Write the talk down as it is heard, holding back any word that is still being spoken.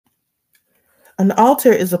An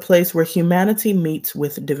altar is a place where humanity meets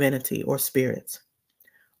with divinity or spirits.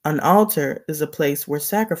 An altar is a place where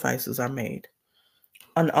sacrifices are made.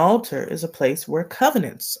 An altar is a place where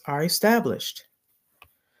covenants are established.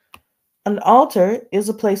 An altar is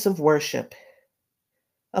a place of worship,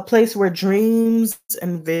 a place where dreams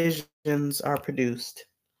and visions are produced.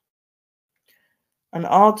 An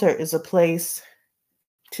altar is a place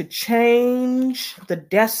to change the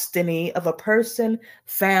destiny of a person,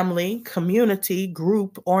 family, community,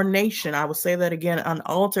 group, or nation. I will say that again. An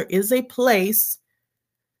altar is a place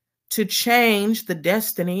to change the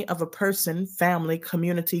destiny of a person, family,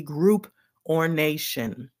 community, group, or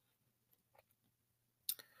nation.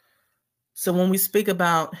 So when we speak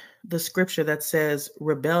about the scripture that says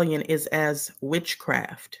rebellion is as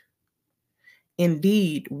witchcraft,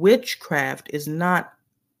 indeed, witchcraft is not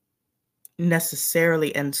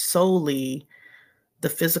necessarily and solely the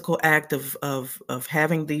physical act of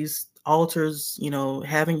having these altars,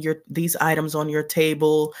 having these items on your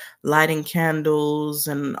table, lighting candles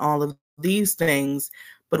and all of these things.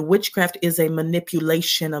 But witchcraft is a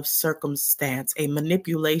manipulation of circumstance, a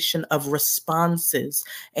manipulation of responses,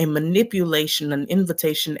 a manipulation, an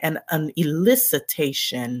invitation, and an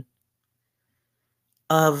elicitation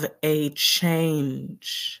of a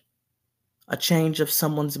change of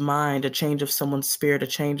someone's mind, a change of someone's spirit, a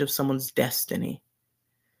change of someone's destiny.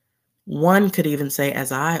 One could even say,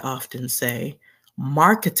 as I often say,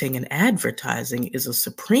 marketing and advertising is a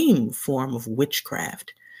supreme form of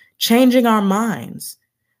witchcraft, changing our minds.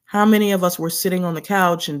 How many of us were sitting on the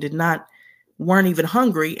couch and weren't even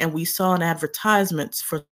hungry, and we saw an advertisement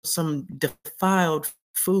for some defiled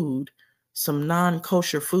food, some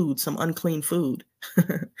non-kosher food, some unclean food,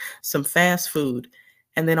 some fast food,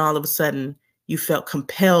 and then all of a sudden you felt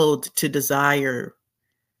compelled to desire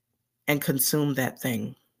and consume that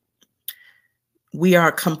thing. We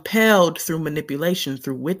are compelled through manipulation,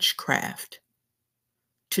 through witchcraft,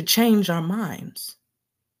 to change our minds,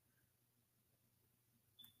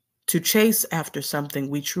 to chase after something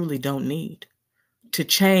we truly don't need, to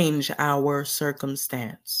change our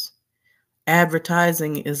circumstance.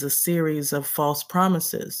 Advertising is a series of false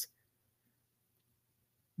promises.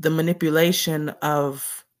 The manipulation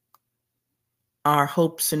of our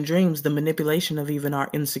hopes and dreams, the manipulation of even our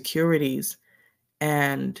insecurities,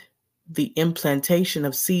 and the implantation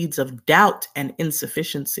of seeds of doubt and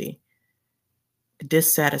insufficiency,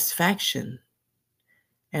 dissatisfaction,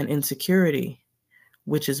 and insecurity,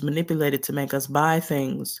 which is manipulated to make us buy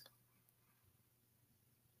things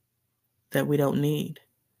that we don't need,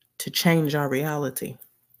 to change our reality.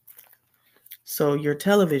 So your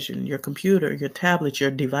television, your computer, your tablet,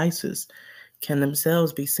 your devices can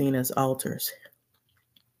themselves be seen as altars.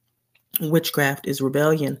 Witchcraft is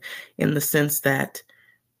rebellion in the sense that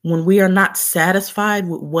when we are not satisfied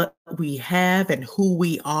with what we have and who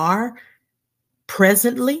we are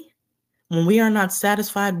presently, when we are not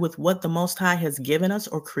satisfied with what the Most High has given us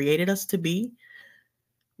or created us to be,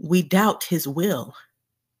 we doubt his will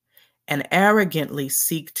and arrogantly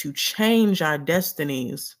seek to change our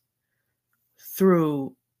destinies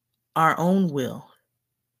through our own will.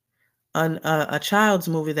 A child's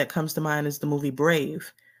movie that comes to mind is the movie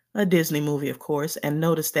Brave, a Disney movie, of course, and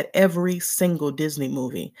notice that every single Disney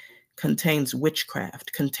movie contains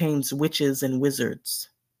witchcraft, contains witches and wizards,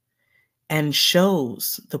 and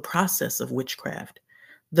shows the process of witchcraft.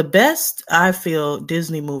 The best, I feel,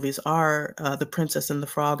 Disney movies are The Princess and the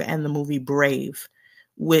Frog and the movie Brave,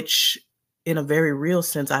 which in a very real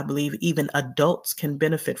sense, I believe even adults can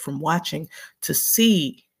benefit from watching to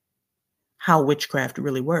see how witchcraft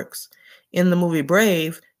really works. In the movie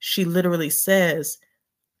Brave, she literally says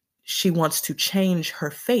she wants to change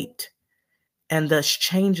her fate and thus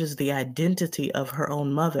changes the identity of her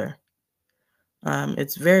own mother.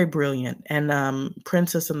 It's very brilliant. And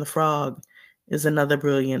Princess and the Frog is another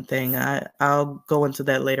brilliant thing. I'll go into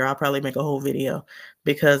that later. I'll probably make a whole video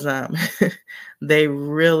because they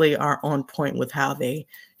really are on point with how they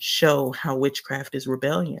show how witchcraft is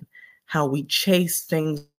rebellion, how we chase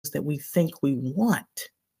things that we think we want.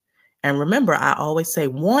 And remember, I always say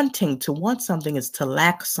to want something is to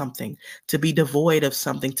lack something, to be devoid of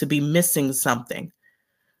something, to be missing something.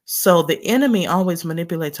 So the enemy always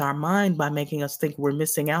manipulates our mind by making us think we're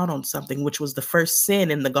missing out on something, which was the first sin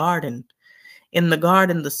in the garden. In the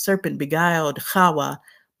garden, the serpent beguiled Hawa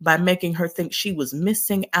by making her think she was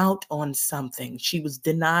missing out on something. She was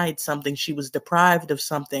denied something. She was deprived of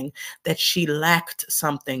something, that she lacked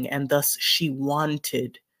something, and thus she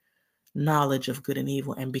wanted knowledge of good and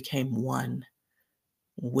evil and became one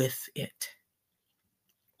with it.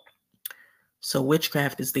 So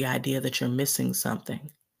witchcraft is the idea that you're missing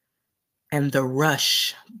something. And the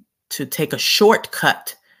rush to take a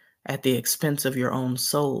shortcut at the expense of your own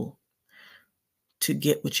soul to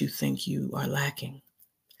get what you think you are lacking,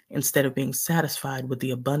 instead of being satisfied with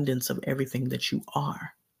the abundance of everything that you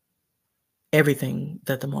are, everything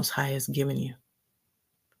that the Most High has given you.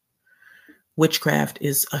 Witchcraft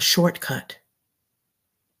is a shortcut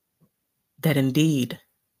that indeed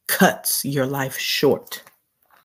cuts your life short.